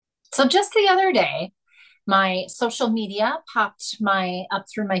So just the other day, my social media popped my up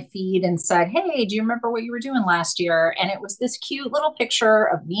through my feed and said, "Hey, do you remember what you were doing last year?" And it was this cute little picture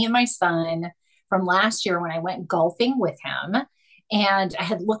of me and my son from last year when I went golfing with him. And I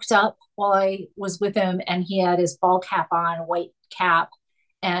had looked up while I was with him and he had his ball cap on, white cap.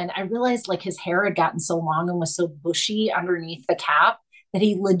 And I realized like his hair had gotten so long and was so bushy underneath the cap that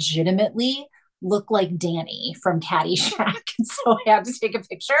he legitimately looked like Danny from Caddyshack. And so I had to take a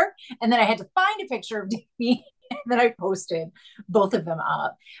picture and then I had to find a picture of Danny and then I posted both of them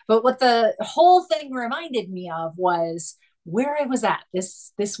up. But what the whole thing reminded me of was where I was at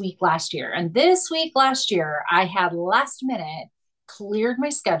this week last year. And this week last year, I had last minute cleared my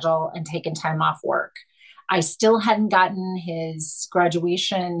schedule and taken time off work. I still hadn't gotten his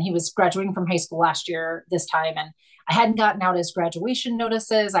graduation. He was graduating from high school last year this time, and I hadn't gotten out his graduation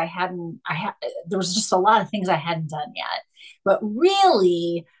notices. There was just a lot of things I hadn't done yet. But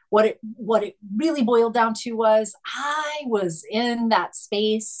really, what it really boiled down to was I was in that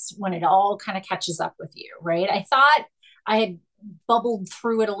space when it all kind of catches up with you, right? I thought I had bubbled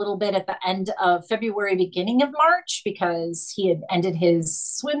through it a little bit at the end of February, beginning of March, because he had ended his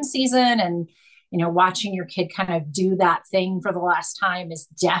swim season and watching your kid kind of do that thing for the last time is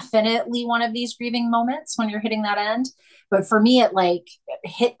definitely one of these grieving moments when you're hitting that end. But for me, it like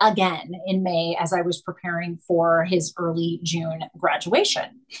hit again in May as I was preparing for his early June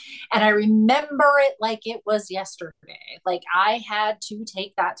graduation. And I remember it like it was yesterday. Like I had to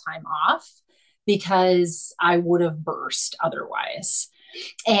take that time off because I would have burst otherwise.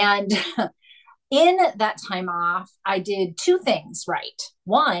 And in that time off, I did two things right.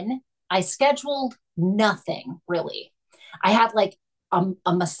 One, I scheduled nothing really. I had like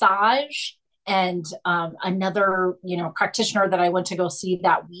a massage and another, practitioner that I went to go see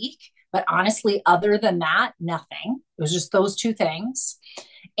that week. But honestly, other than that, nothing. It was just those two things.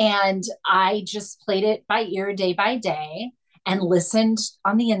 And I just played it by ear day by day and listened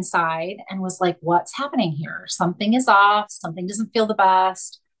on the inside and was like, what's happening here? Something is off. Something doesn't feel the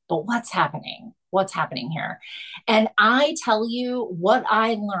best, but what's happening? What's happening here? And I tell you what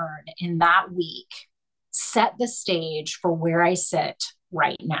I learned in that week set the stage for where I sit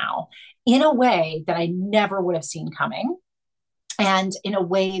right now in a way that I never would have seen coming. And in a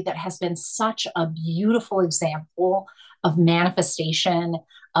way that has been such a beautiful example of manifestation,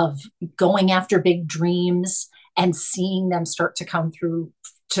 of going after big dreams and seeing them start to come through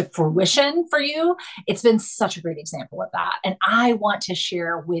to fruition for you. It's been such a great example of that. And I want to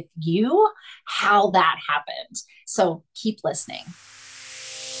share with you how that happened. So keep listening.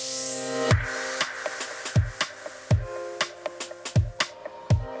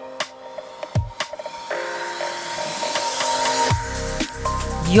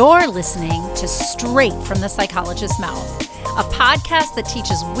 You're listening to Straight from the Psychologist's Mouth, a podcast that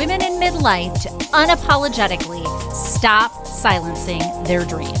teaches women in midlife to unapologetically stop silencing their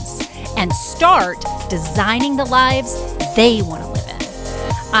dreams and start designing the lives they want to live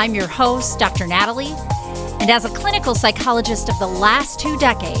in. I'm your host, Dr. Natalie, and as a clinical psychologist of the last 2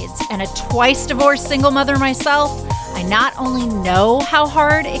 decades and a twice divorced single mother myself, I not only know how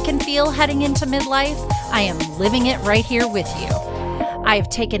hard it can feel heading into midlife, I am living it right here with you. I have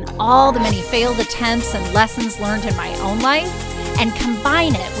taken all the many failed attempts and lessons learned in my own life and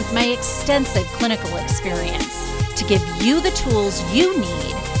combine it with my extensive clinical experience to give you the tools you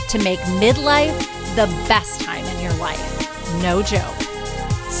need to make midlife the best time in your life. No joke.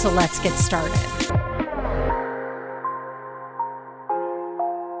 So let's get started.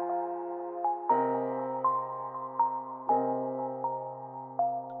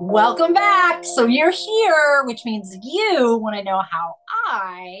 Welcome back. So you're here, which means you want to know how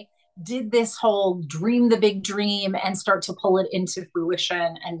I did this whole dream the big dream and start to pull it into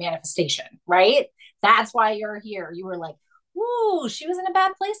fruition and manifestation, right? That's why you're here. You were like, "Ooh, she was in a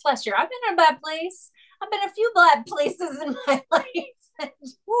bad place last year. I've been in a bad place. I've been a few bad places in my life." And,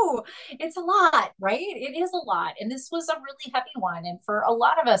 ooh, it's a lot, right? It is a lot. And this was a really heavy one. And for a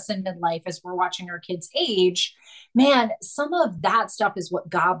lot of us in midlife, as we're watching our kids age, man, some of that stuff is what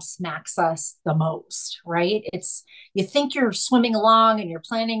gobsmacks us the most, right? It's you think you're swimming along and you're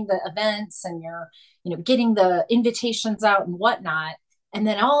planning the events and you're, getting the invitations out and whatnot. And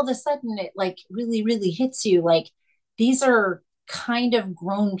then all of a sudden it like really, really hits you like these are kind of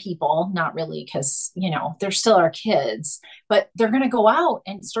grown people, not really, because, they're still our kids, but they're going to go out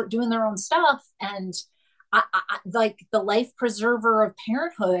and start doing their own stuff. And like the life preserver of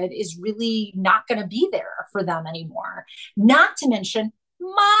parenthood is really not going to be there for them anymore. Not to mention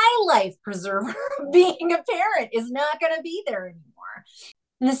my life preserver of being a parent is not going to be there anymore.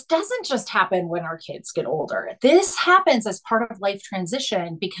 And this doesn't just happen when our kids get older. This happens as part of life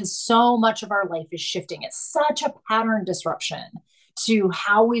transition because so much of our life is shifting. It's such a pattern disruption to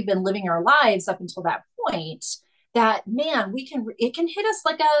how we've been living our lives up until that point that, man, it can hit us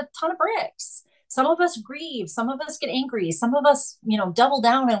like a ton of bricks. Some of us grieve, some of us get angry, some of us, double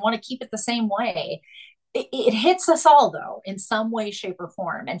down and want to keep it the same way. It hits us all though in some way, shape, or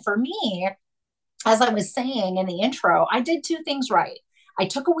form. And for me, as I was saying in the intro, I did two things right. I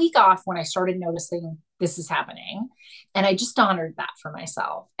took a week off when I started noticing this is happening, and I just honored that for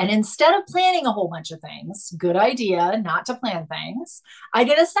myself. And instead of planning a whole bunch of things, good idea not to plan things, I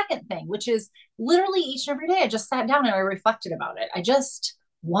did a second thing, which is literally each and every day I just sat down and I reflected about it. I just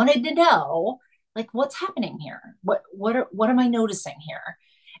wanted to know, like, what's happening here? What am I noticing here?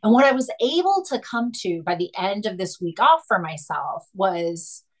 And what I was able to come to by the end of this week off for myself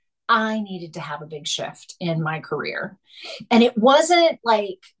was I needed to have a big shift in my career. And it wasn't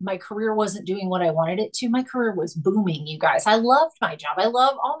like my career wasn't doing what I wanted it to. My career was booming, you guys. I loved my job. I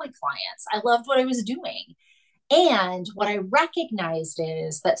love all my clients. I loved what I was doing. And what I recognized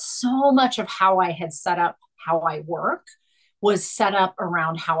is that so much of how I had set up how I work was set up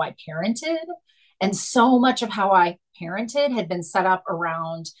around how I parented. And so much of how I parented had been set up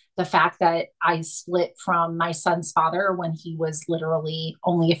around the fact that I split from my son's father when he was literally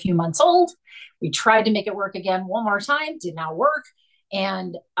only a few months old. We tried to make it work again one more time, did not work.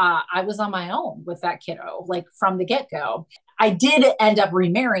 And I was on my own with that kiddo, like from the get go. I did end up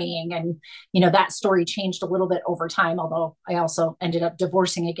remarrying, and that story changed a little bit over time, although I also ended up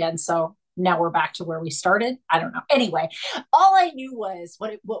divorcing again. So now we're back to where we started. I don't know. Anyway, all I knew was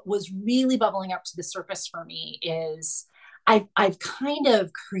what was really bubbling up to the surface for me is I've kind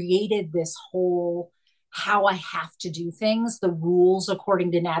of created this whole how I have to do things, the rules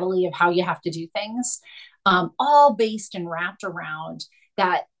according to Natalie of how you have to do things, all based and wrapped around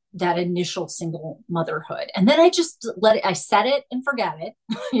that initial single motherhood. And then I just I set it and forget it,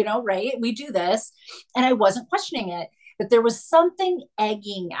 right? We do this. And I wasn't questioning it. But there was something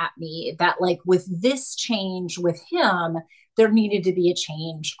egging at me that, like, with this change with him, there needed to be a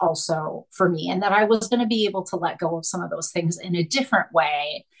change also for me, and that I was going to be able to let go of some of those things in a different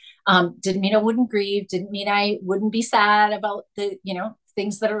way. Didn't mean I wouldn't grieve, didn't mean I wouldn't be sad about the,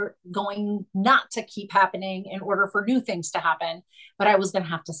 things that are going not to keep happening in order for new things to happen, but I was going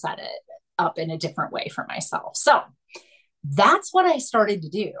to have to set it up in a different way for myself. So that's what I started to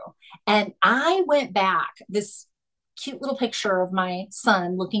do. And I went back, this cute little picture of my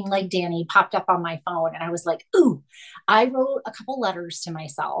son looking like Danny popped up on my phone. And I was like, ooh, I wrote a couple letters to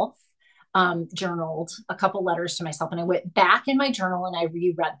myself, journaled a couple letters to myself. And I went back in my journal and I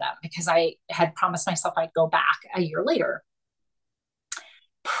reread them because I had promised myself I'd go back a year later.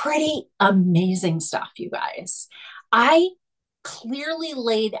 Pretty amazing stuff, you guys. I clearly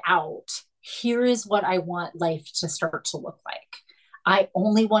laid out, here is what I want life to start to look like. I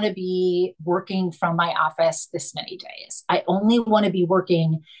only want to be working from my office this many days. I only want to be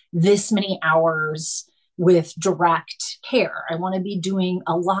working this many hours with direct care. I want to be doing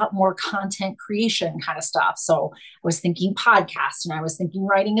a lot more content creation kind of stuff. So I was thinking podcast, and I was thinking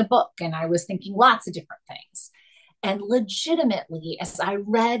writing a book, and I was thinking lots of different things. And legitimately, as I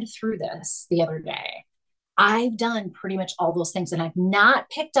read through this the other day, I've done pretty much all those things, and I've not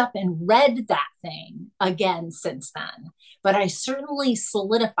picked up and read that thing again since then. But I certainly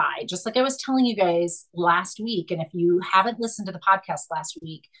solidified, just like I was telling you guys last week. And if you haven't listened to the podcast last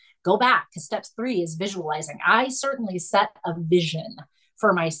week, go back, because step 3 is visualizing. I certainly set a vision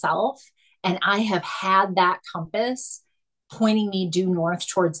for myself, and I have had that compass pointing me due north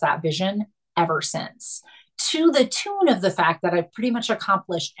towards that vision ever since, to the tune of the fact that I've pretty much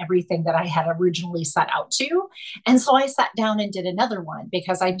accomplished everything that I had originally set out to. And so I sat down and did another one,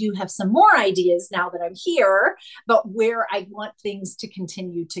 because I do have some more ideas now that I'm here, but where I want things to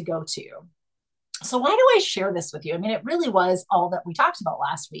continue to go to. So why do I share this with you? I mean, it really was all that we talked about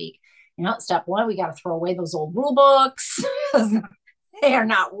last week. Step 1, we got to throw away those old rule books. They are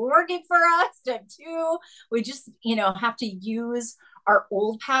not working for us. Step 2, we just, have to use our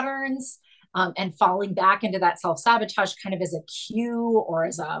old patterns, and falling back into that self-sabotage kind of as a cue or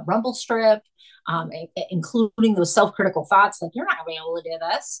as a rumble strip, including those self-critical thoughts like, you're not going to be able to do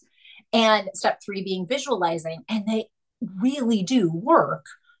this. And step 3 being visualizing. And they really do work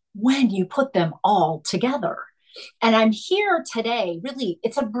when you put them all together. And I'm here today, really,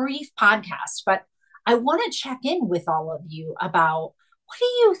 it's a brief podcast, but I want to check in with all of you about, what do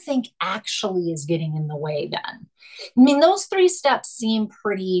you think actually is getting in the way then? I mean, those 3 steps seem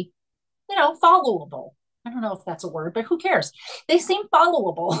pretty, followable. I don't know if that's a word, but who They seem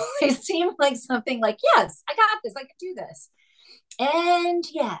followable. They seem like something like, yes, I got this. I can do this. And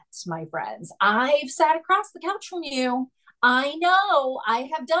yet, my friends, I've sat across the couch from you. I know I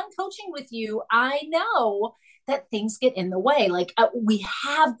have done coaching with you. I know that things get in the way. Like we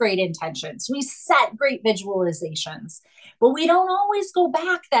have great intentions, we set great visualizations, but we don't always go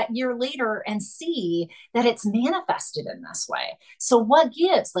back that year later and see that it's manifested in this way. So, what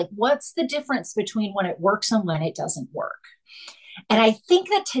gives? Like, what's the difference between when it works and when it doesn't work? And I think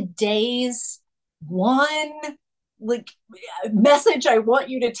that today's one like message I want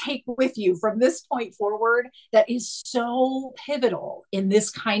you to take with you from this point forward that is so pivotal in this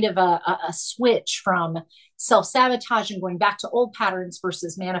kind of a switch from self-sabotage and going back to old patterns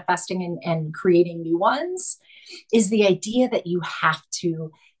versus manifesting and creating new ones is the idea that you have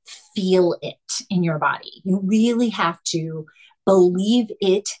to feel it in your body. You really have to believe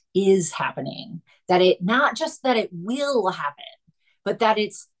it is happening, that it not just that it will happen, but that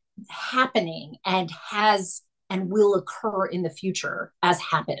it's happening and has and will occur in the future as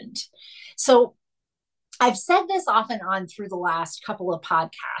happened. So I've said this off and on through the last couple of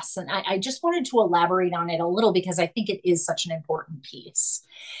podcasts, and I just wanted to elaborate on it a little because I think it is such an important piece.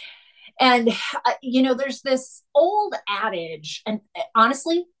 And, there's this old adage, and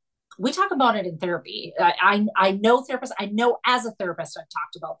honestly, we talk about it in therapy. I know therapists. I know as a therapist, I've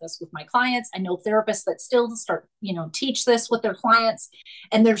talked about this with my clients. I know therapists that still start, teach this with their clients.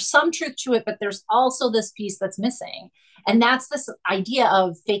 And there's some truth to it, but there's also this piece that's missing. And that's this idea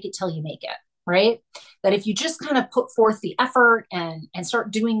of fake it till you make it, right? That if you just kind of put forth the effort and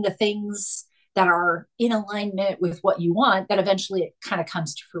start doing the things that are in alignment with what you want, that eventually it kind of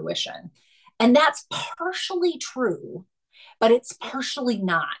comes to fruition. And that's partially true, but it's partially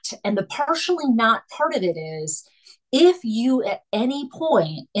not. And the partially not part of it is if you at any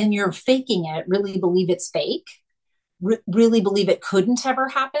point in your faking it really believe it's fake, really believe it couldn't ever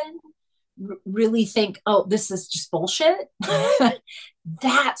happen, really think, oh, this is just bullshit,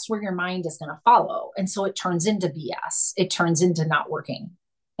 that's where your mind is going to follow. And so it turns into BS. It turns into not working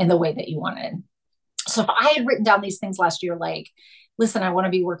in the way that you wanted. So if I had written down these things last year, like, listen, I want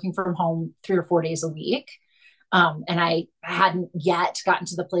to be working from home 3 or 4 days a week. And I hadn't yet gotten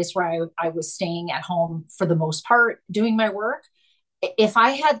to the place where I was staying at home for the most part doing my work. If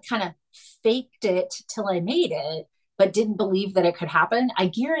I had kind of faked it till I made it, but didn't believe that it could happen, I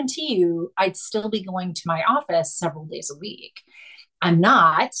guarantee you I'd still be going to my office several days a week. I'm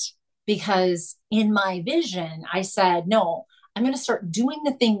not, because in my vision, I said, no, I'm going to start doing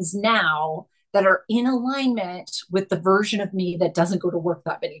the things now that are in alignment with the version of me that doesn't go to work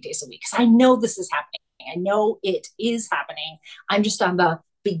that many days a week. Because I know this is happening. I know it is happening. I'm just on the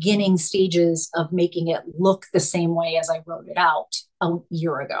beginning stages of making it look the same way as I wrote it out a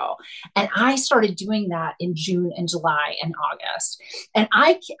year ago. And I started doing that in June and July and August. And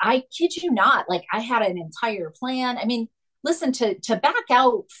I kid you not, like I had an entire plan. I mean, listen, to back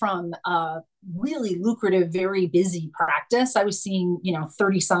out from a really lucrative, very busy practice, I was seeing,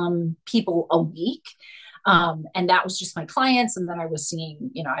 30 some people a week. And that was just my clients. And then I was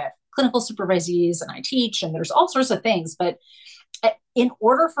seeing, I have clinical supervisees and I teach, and there's all sorts of things. But in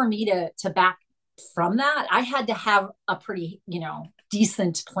order for me to back from that, I had to have a pretty,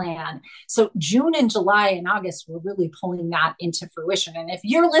 decent plan. So June and July and August were really pulling that into fruition. And if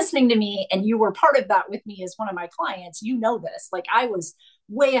you're listening to me and you were part of that with me as one of my clients, you know this. Like I was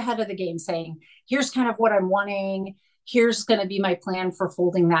way ahead of the game saying, here's kind of what I'm wanting. Here's going to be my plan for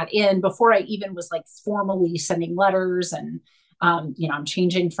folding that in before I even was like formally sending letters and I'm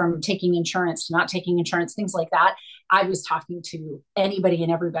changing from taking insurance to not taking insurance, things like that. I was talking to anybody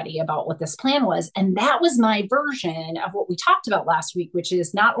and everybody about what this plan was. And that was my version of what we talked about last week, which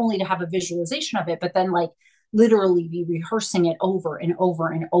is not only to have a visualization of it, but then like literally be rehearsing it over and over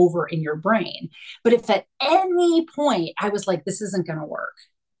and over in your brain. But if at any point I was like, this isn't going to work,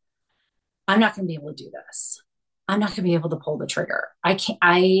 I'm not going to be able to do this. I'm not going to be able to pull the trigger.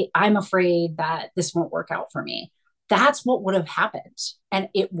 I'm afraid that this won't work out for me. That's what would have happened. And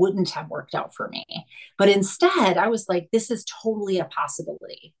it wouldn't have worked out for me. But instead, I was like, this is totally a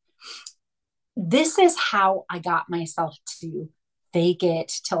possibility. This is how I got myself to fake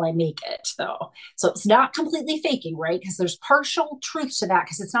it till I make it, though. So it's not completely faking, right? Because there's partial truth to that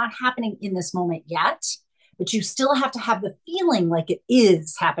because it's not happening in this moment yet. But you still have to have the feeling like it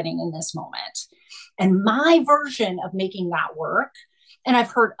is happening in this moment. And my version of making that work, and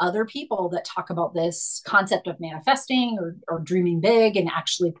I've heard other people that talk about this concept of manifesting or dreaming big and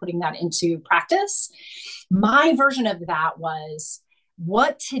actually putting that into practice. My version of that was,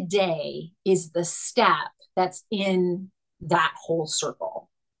 what today is the step that's in that whole circle?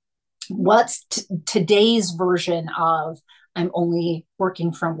 What's today's version of I'm only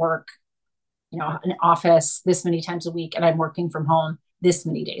working from work an office this many times a week and I'm working from home this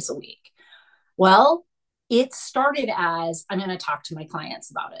many days a week. Well, it started as I'm going to talk to my clients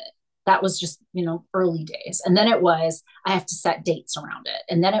about it. That was just, early days. And then it was, I have to set dates around it.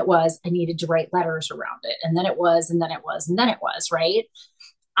 And then it was, I needed to write letters around it. And then it was, and then it was, and then it was, right?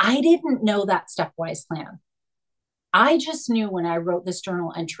 I didn't know that stepwise plan. I just knew when I wrote this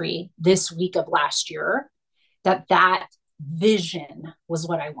journal entry this week of last year that vision was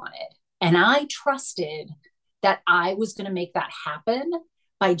what I wanted. And I trusted that I was going to make that happen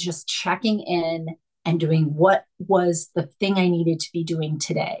by just checking in and doing what was the thing I needed to be doing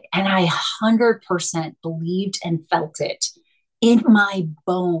today. And I 100% believed and felt it in my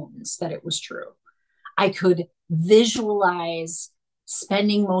bones that it was true. I could visualize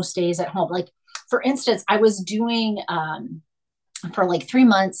spending most days at home. Like, for instance, I was doing for like 3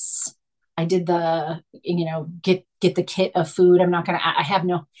 months. I did the, get the kit of food. I'm not going to, I have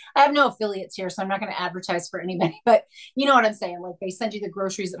no affiliates here, so I'm not going to advertise for anybody, but you know what I'm saying? Like, they send you the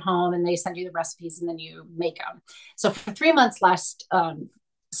groceries at home and they send you the recipes and then you make them. So for 3 months last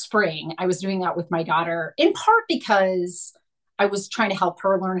spring, I was doing that with my daughter, in part because I was trying to help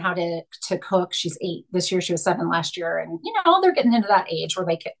her learn how to cook. She's 8 this year. She was 7 last year. And, they're getting into that age where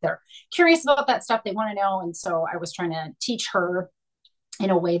they're curious about that stuff. They want to know. And so I was trying to teach her in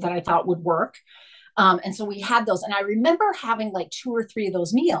a way that I thought would work. And so we had those. And I remember having like 2 or 3 of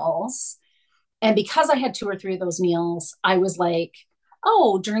those meals. And because I had 2 or 3 of those meals, I was like,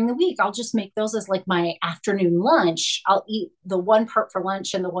 oh, during the week, I'll just make those as like my afternoon lunch. I'll eat the one part for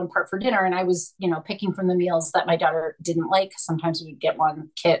lunch and the one part for dinner. And I was, picking from the meals that my daughter didn't like. Sometimes we would get one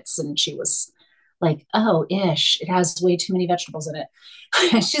kits and she was like, oh, ish, it has way too many vegetables in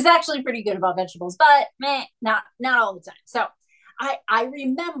it. She's actually pretty good about vegetables, but not all the time. So I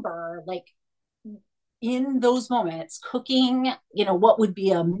remember, like, in those moments cooking, what would be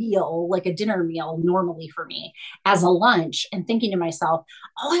a meal, like a dinner meal normally for me, as a lunch, and thinking to myself,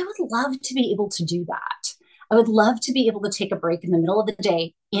 oh, I would love to be able to do that. I would love to be able to take a break in the middle of the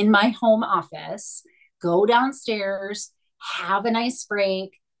day in my home office, go downstairs, have a nice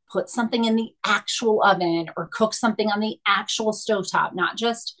break, put something in the actual oven or cook something on the actual stovetop, not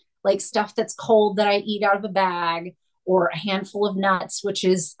just like stuff that's cold that I eat out of a bag, or a handful of nuts, which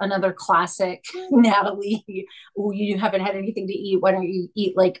is another classic. Natalie, you haven't had anything to eat. Why don't you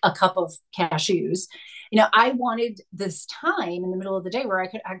eat like a cup of cashews? I wanted this time in the middle of the day where I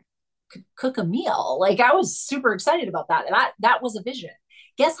could cook a meal. Like, I was super excited about that. That was a vision.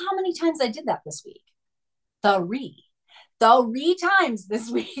 Guess how many times I did that this week? 3. 3 times this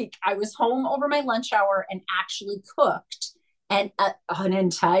week. I was home over my lunch hour and actually cooked an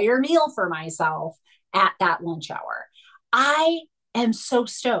entire meal for myself at that lunch hour. I am so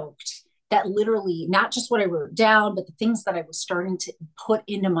stoked that literally not just what I wrote down, but the things that I was starting to put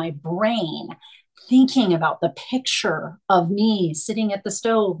into my brain, thinking about the picture of me sitting at the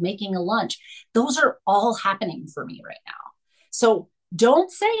stove making a lunch, those are all happening for me right now. So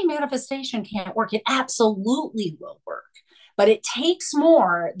don't say manifestation can't work. It absolutely will work, but it takes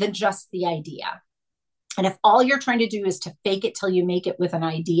more than just the idea. And if all you're trying to do is to fake it till you make it with an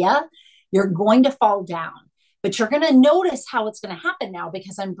idea, you're going to fall down. But you're going to notice how it's going to happen now,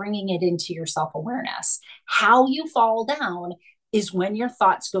 because I'm bringing it into your self-awareness. How you fall down is when your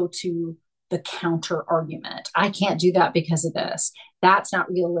thoughts go to the counter argument. I can't do that because of this. That's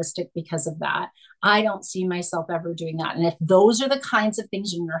not realistic because of that. I don't see myself ever doing that. And if those are the kinds of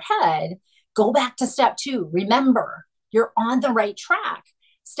things in your head, go back to step 2. Remember, you're on the right track.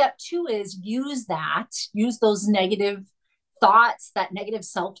 Step 2 is use those negative thoughts, that negative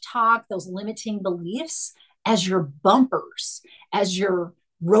self-talk, those limiting beliefs as your bumpers, as your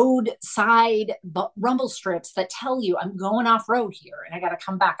roadside rumble strips that tell you I'm going off road here and I got to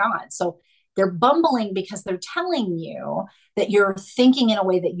come back on. So they're bumbling because they're telling you that you're thinking in a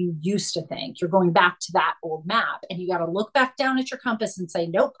way that you used to think. You're going back to that old map, and you got to look back down at your compass and say,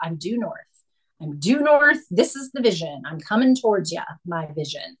 nope, I'm due north. I'm due north. This is the vision. I'm coming towards you, my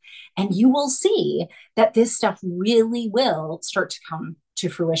vision. And you will see that this stuff really will start to come to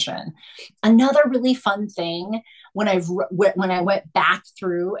fruition. Another really fun thing, when I went back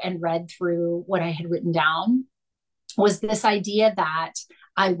through and read through what I had written down, was this idea that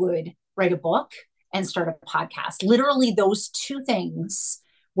I would write a book and start a podcast. Literally, those 2 things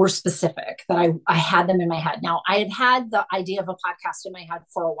were specific, that I had them in my head. Now, I had the idea of a podcast in my head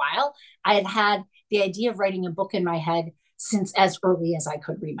for a while. I had the idea of writing a book in my head since as early as I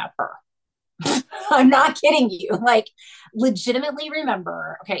could remember. I'm not kidding you. Like, legitimately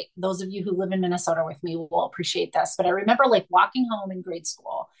remember, okay, those of you who live in Minnesota with me will appreciate this, but I remember like walking home in grade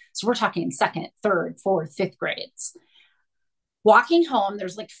school. So we're talking 2nd, 3rd, 4th, 5th grades. walking home,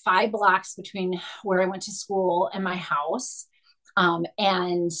 there's like 5 blocks between where I went to school and my house. And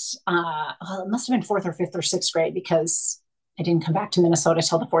well, it must have been fourth or fifth or sixth grade because I didn't come back to Minnesota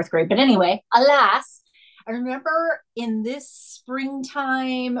till the fourth grade. But anyway, alas, I remember in this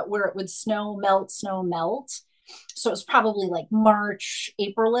springtime where it would snow, melt, snow, melt. So it was probably like March,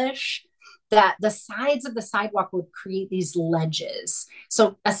 April-ish, that the sides of the sidewalk would create these ledges.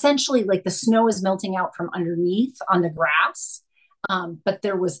 So essentially, like the snow is melting out from underneath on the grass, but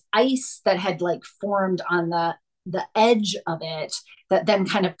there was ice that had like formed on the edge of it that then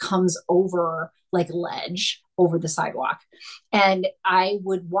kind of comes over like ledge over the sidewalk. And I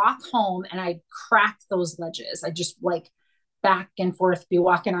would walk home and I'd crack those ledges. I just like back and forth be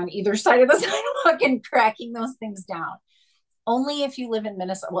walking on either side of the sidewalk and cracking those things down. Only if you live in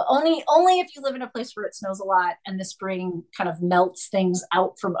Minnesota. Well, only if you live in a place where it snows a lot and the spring kind of melts things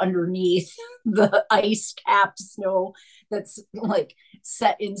out from underneath the ice capped snow that's like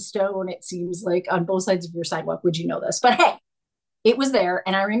set in stone, it seems like on both sides of your sidewalk, would you know this? But hey, it was there.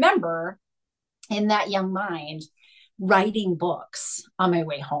 And I remember in that young mind writing books on my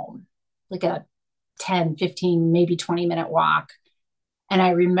way home, like a 10, 15, maybe 20-minute walk. And I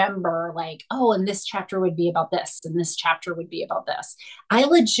remember like, oh, and this chapter would be about this, and this chapter would be about this. I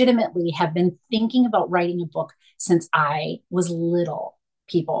legitimately have been thinking about writing a book since I was little,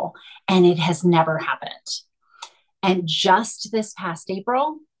 people, and it has never happened. And just this past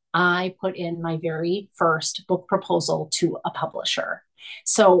April, I put in my very first book proposal to a publisher.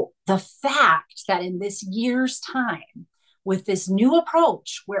 So the fact that in this year's time, with this new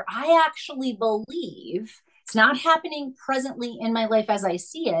approach where I actually believe it's not happening presently in my life as I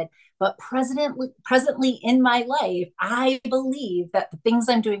see it, but presently in my life, I believe that the things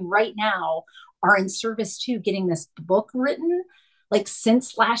I'm doing right now are in service to getting this book written. Like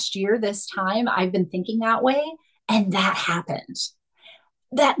since last year, this time, I've been thinking that way. And that happened.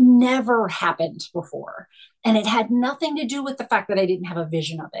 That never happened before. And it had nothing to do with the fact that I didn't have a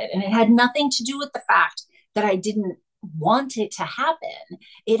vision of it. And it had nothing to do with the fact that I didn't want it to happen.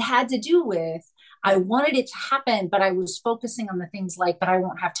 It had to do with I wanted it to happen, but I was focusing on the things like, but I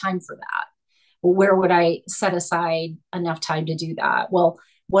won't have time for that. Well, where would I set aside enough time to do that? Well,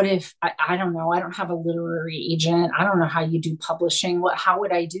 what if I don't know, I don't have a literary agent. I don't know how you do publishing. How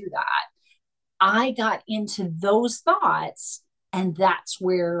would I do that? I got into those thoughts, and that's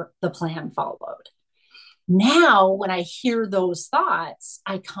where the plan followed. Now, when I hear those thoughts,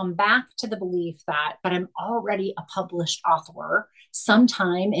 I come back to the belief that, but I'm already a published author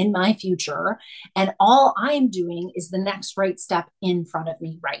sometime in my future. And all I'm doing is the next right step in front of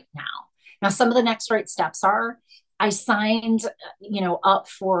me right now. Now, some of the next right steps are I signed, up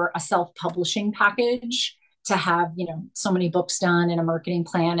for a self-publishing package to have, so many books done and a marketing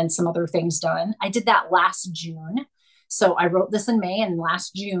plan and some other things done. I did that last June. So I wrote this in May, and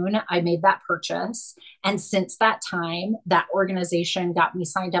last June I made that purchase. And since that time, that organization got me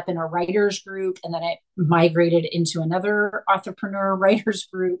signed up in a writers group, and then it migrated into another entrepreneur writers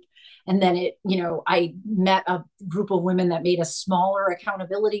group. And then I met a group of women that made a smaller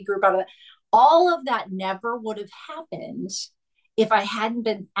accountability group out of it. All of that never would have happened if I hadn't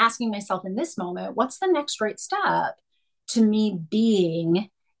been asking myself in this moment, what's the next right step to me being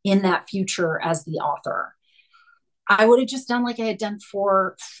in that future as the author? I would have just done like I had done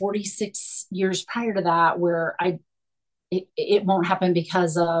for 46 years prior to that, where it won't happen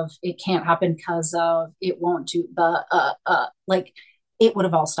because of, it can't happen because of, it won't do like it would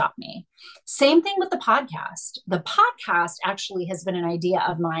have all stopped me. Same thing with the podcast. The podcast actually has been an idea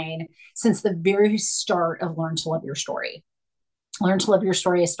of mine since the very start of Learn to Love Your Story. Learn to Love Your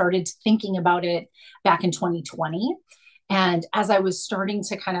Story. I started thinking about it back in 2020. And as I was starting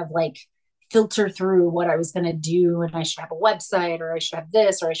to kind of like filter through what I was going to do, and I should have a website, or I should have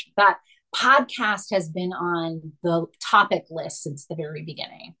this, or I should have that, podcast has been on the topic list since the very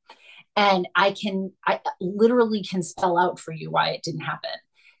beginning. And I literally can spell out for you why it didn't happen.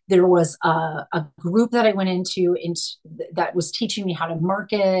 There was a group that I went into that was teaching me how to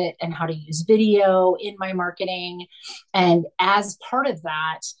market and how to use video in my marketing. And as part of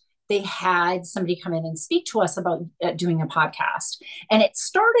that, they had somebody come in and speak to us about doing a podcast. And it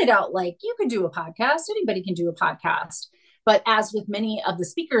started out like, you can do a podcast, anybody can do a podcast. But as with many of the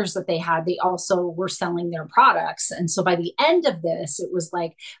speakers that they had, they also were selling their products. And so by the end of this, it was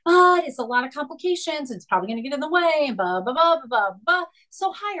like, but it's a lot of complications. It's probably going to get in the way, and blah, blah, blah, blah, blah, blah.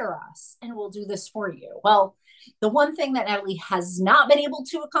 So hire us and we'll do this for you. Well, the one thing that Natalie has not been able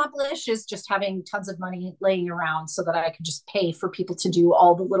to accomplish is just having tons of money laying around so that I could just pay for people to do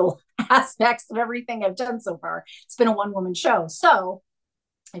all the little aspects of everything I've done so far. It's been a one-woman show. So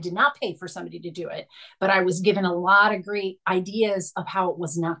I did not pay for somebody to do it, but I was given a lot of great ideas of how it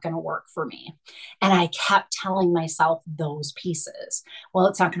was not going to work for me. And I kept telling myself those pieces. Well,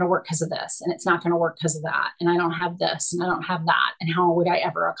 it's not going to work because of this, and it's not going to work because of that. And I don't have this, and I don't have that. And how would I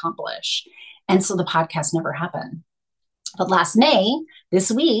ever accomplish? And so the podcast never happened. But last May,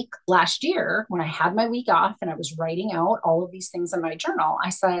 this week, last year, when I had my week off and I was writing out all of these things in my journal, I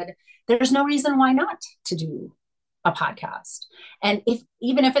said, there's no reason why not to do a podcast. And if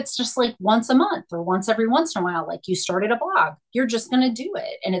even if it's just like once a month or once every once in a while, like you started a blog, you're just going to do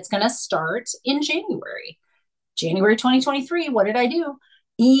it. And it's going to start in January 2023. What did I do?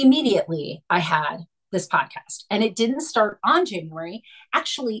 Immediately, I had this podcast. And it didn't start on January.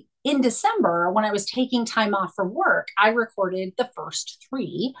 Actually, in December, when I was taking time off from work, I recorded the first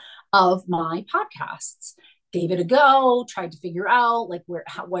three of my podcasts. Gave it a go, tried to figure out like where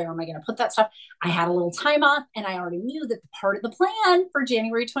am I going to put that stuff. I had a little time off, and I already knew that the part of the plan for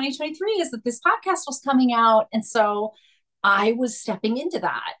January 2023 is that this podcast was coming out. And so I was stepping into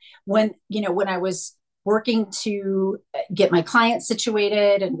that when I was working to get my clients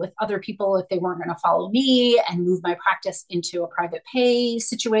situated and with other people if they weren't going to follow me, and move my practice into a private pay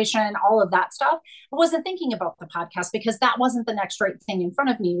situation, all of that stuff. I wasn't thinking about the podcast because that wasn't the next right thing in front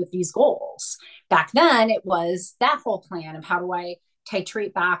of me with these goals. Back then, it was that whole plan of how do I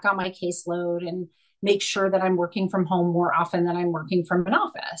titrate back on my caseload and make sure that I'm working from home more often than I'm working from an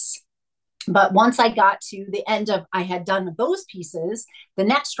office. But once I got to the end of, I had done those pieces, the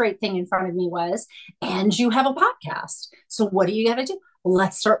next right thing in front of me was, and you have a podcast. So what do you got to do? Well,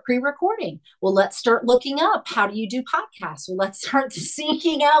 let's start pre-recording. Well, let's start looking up, how do you do podcasts? Well, let's start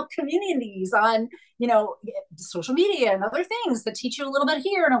seeking out communities on, social media and other things that teach you a little bit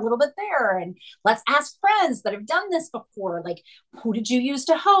here and a little bit there. And let's ask friends that have done this before, like, who did you use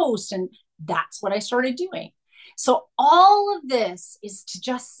to host? And that's what I started doing. So all of this is to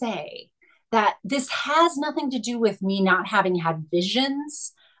just say that this has nothing to do with me not having had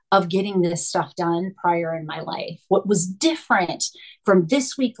visions of getting this stuff done prior in my life. What was different from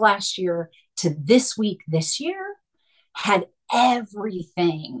this week last year to this week this year had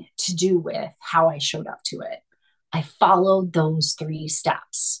everything to do with how I showed up to it. I followed those 3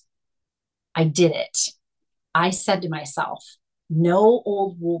 steps. I did it. I said to myself, no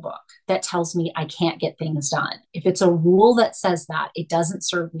old rule book that tells me I can't get things done. If it's a rule that says that, it doesn't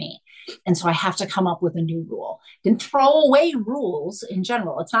serve me. And so I have to come up with a new rule. Didn't throw away rules in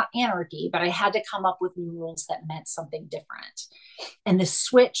general. It's not anarchy, but I had to come up with new rules that meant something different. And the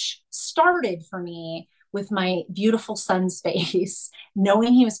switch started for me with my beautiful son's face,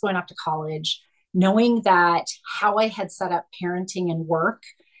 knowing he was going off to college, knowing that how I had set up parenting and work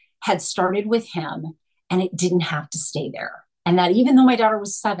had started with him, and it didn't have to stay there. And that even though my daughter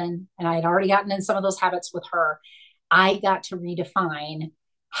was 7 and I had already gotten in some of those habits with her, I got to redefine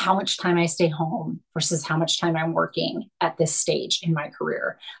how much time I stay home versus how much time I'm working at this stage in my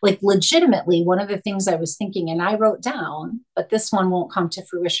career. Like legitimately, one of the things I was thinking, and I wrote down, but this one won't come to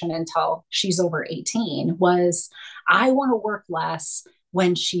fruition until she's over 18, was I want to work less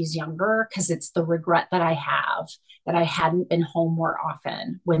when she's younger because it's the regret that I have that I hadn't been home more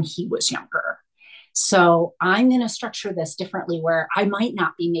often when he was younger. So I'm going to structure this differently where I might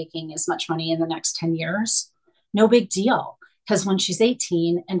not be making as much money in the next 10 years. No big deal. Because when she's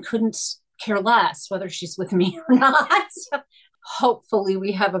 18 and couldn't care less whether she's with me or not, hopefully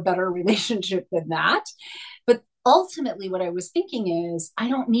we have a better relationship than that. But ultimately, what I was thinking is I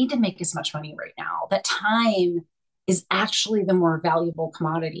don't need to make as much money right now. That time is actually the more valuable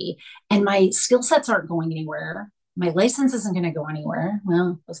commodity. And my skill sets aren't going anywhere. My license isn't going to go anywhere.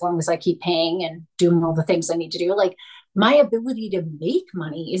 Well, as long as I keep paying and doing all the things I need to do, like my ability to make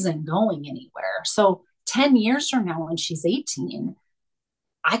money isn't going anywhere. So 10 years from now, when she's 18,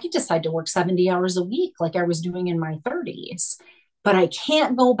 I could decide to work 70 hours a week like I was doing in my 30s. But I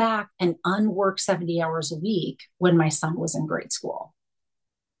can't go back and unwork 70 hours a week when my son was in grade school.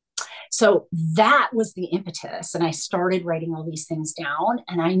 So that was the impetus. And I started writing all these things down.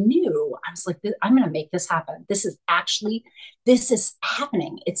 And I knew, I was like, I'm going to make this happen. This is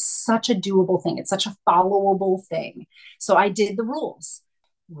happening. It's such a doable thing. It's such a followable thing. So I did the rules.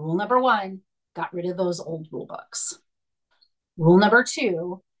 Rule number 1, got rid of those old rule books. Rule number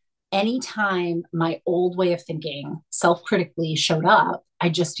 2, anytime my old way of thinking self-critically showed up, I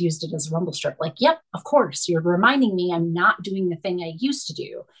just used it as a rumble strip. Like, yep, of course, you're reminding me I'm not doing the thing I used to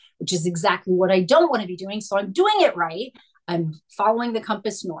do, which is exactly what I don't want to be doing. So I'm doing it right. I'm following the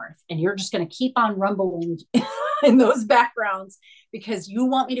compass north, and you're just going to keep on rumbling in those backgrounds because you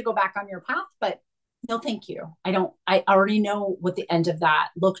want me to go back on your path. But no, thank you. I already know what the end of that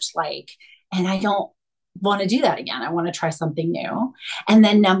looked like. And I don't want to do that again. I want to try something new. And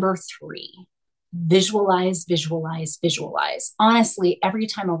then number three, visualize, visualize, visualize. Honestly, every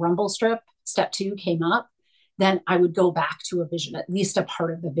time a rumble strip, step two, came up, then I would go back to a vision, at least a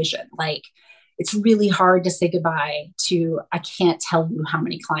part of the vision. Like, it's really hard to say goodbye to, I can't tell you how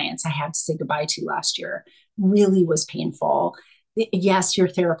many clients I had to say goodbye to last year. Really was painful. Yes, your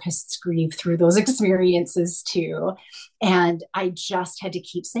therapists grieve through those experiences too. And I just had to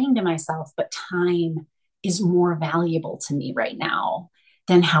keep saying to myself, but time is more valuable to me right now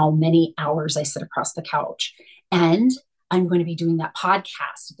than how many hours I sit across the couch. And I'm going to be doing that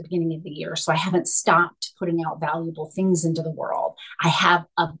podcast at the beginning of the year. So I haven't stopped putting out valuable things into the world. I have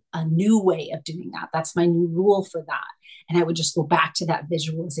a new way of doing that. That's my new rule for that. And I would just go back to that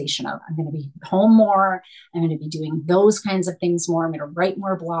visualization of, I'm going to be home more. I'm going to be doing those kinds of things more. I'm going to write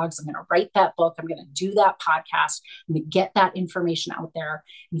more blogs. I'm going to write that book. I'm going to do that podcast. I'm going to get that information out there.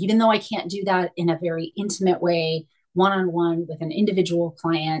 And even though I can't do that in a very intimate way, one-on-one with an individual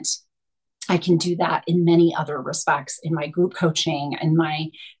client, I can do that in many other respects, in my group coaching and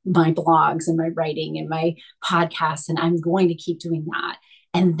my blogs and my writing and my podcasts. And I'm going to keep doing that.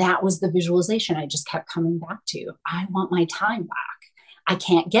 And that was the visualization I just kept coming back to. I want my time back. I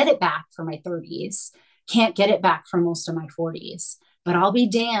can't get it back for my 30s, can't get it back for most of my 40s. But I'll be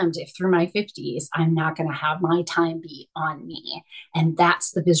damned if through my 50s, I'm not going to have my time be on me. And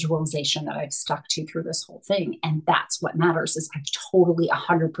that's the visualization that I've stuck to through this whole thing. And that's what matters, is I've totally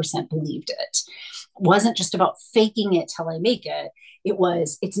 100% believed it. It wasn't just about faking it till I make it. It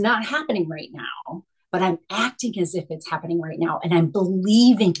was, it's not happening right now, but I'm acting as if it's happening right now. And I'm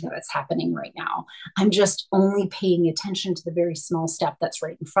believing that it's happening right now. I'm just only paying attention to the very small step that's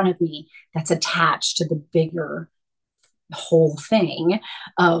right in front of me, that's attached to the bigger whole thing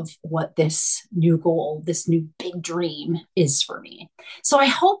of what this new goal, this new big dream is for me. So I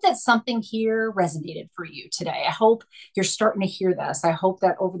hope that something here resonated for you today. I hope you're starting to hear this. I hope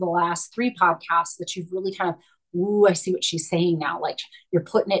that over the last 3 podcasts that you've really kind of, ooh, I see what she's saying now. Like, you're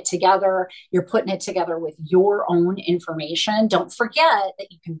putting it together. You're putting it together with your own information. Don't forget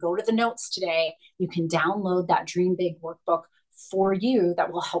that you can go to the notes today. You can download that Dream Big workbook for you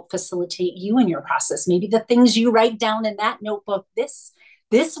that will help facilitate you in your process. Maybe the things you write down in that notebook this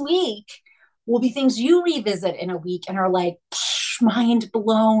week will be things you revisit in a week and are like, mind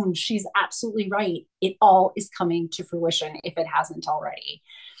blown. She's absolutely right. It all is coming to fruition if it hasn't already.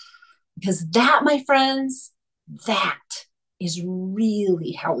 Because that, my friends, that is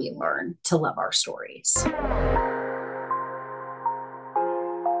really how we learn to love our stories.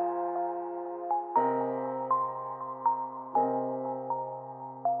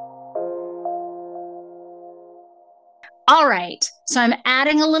 All right. So I'm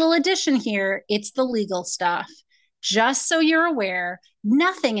adding a little addition here. It's the legal stuff. Just so you're aware,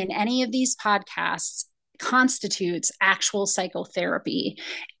 nothing in any of these podcasts constitutes actual psychotherapy.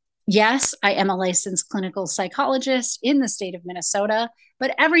 Yes, I am a licensed clinical psychologist in the state of Minnesota,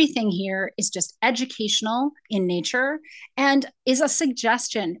 but everything here is just educational in nature and is a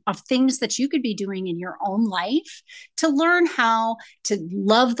suggestion of things that you could be doing in your own life to learn how to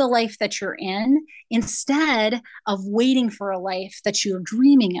love the life that you're in instead of waiting for a life that you're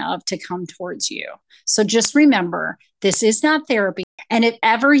dreaming of to come towards you. So just remember, this is not therapy. And if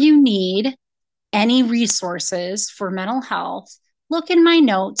ever you need any resources for mental health, look in my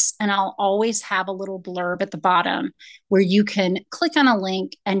notes and I'll always have a little blurb at the bottom where you can click on a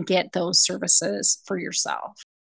link and get those services for yourself.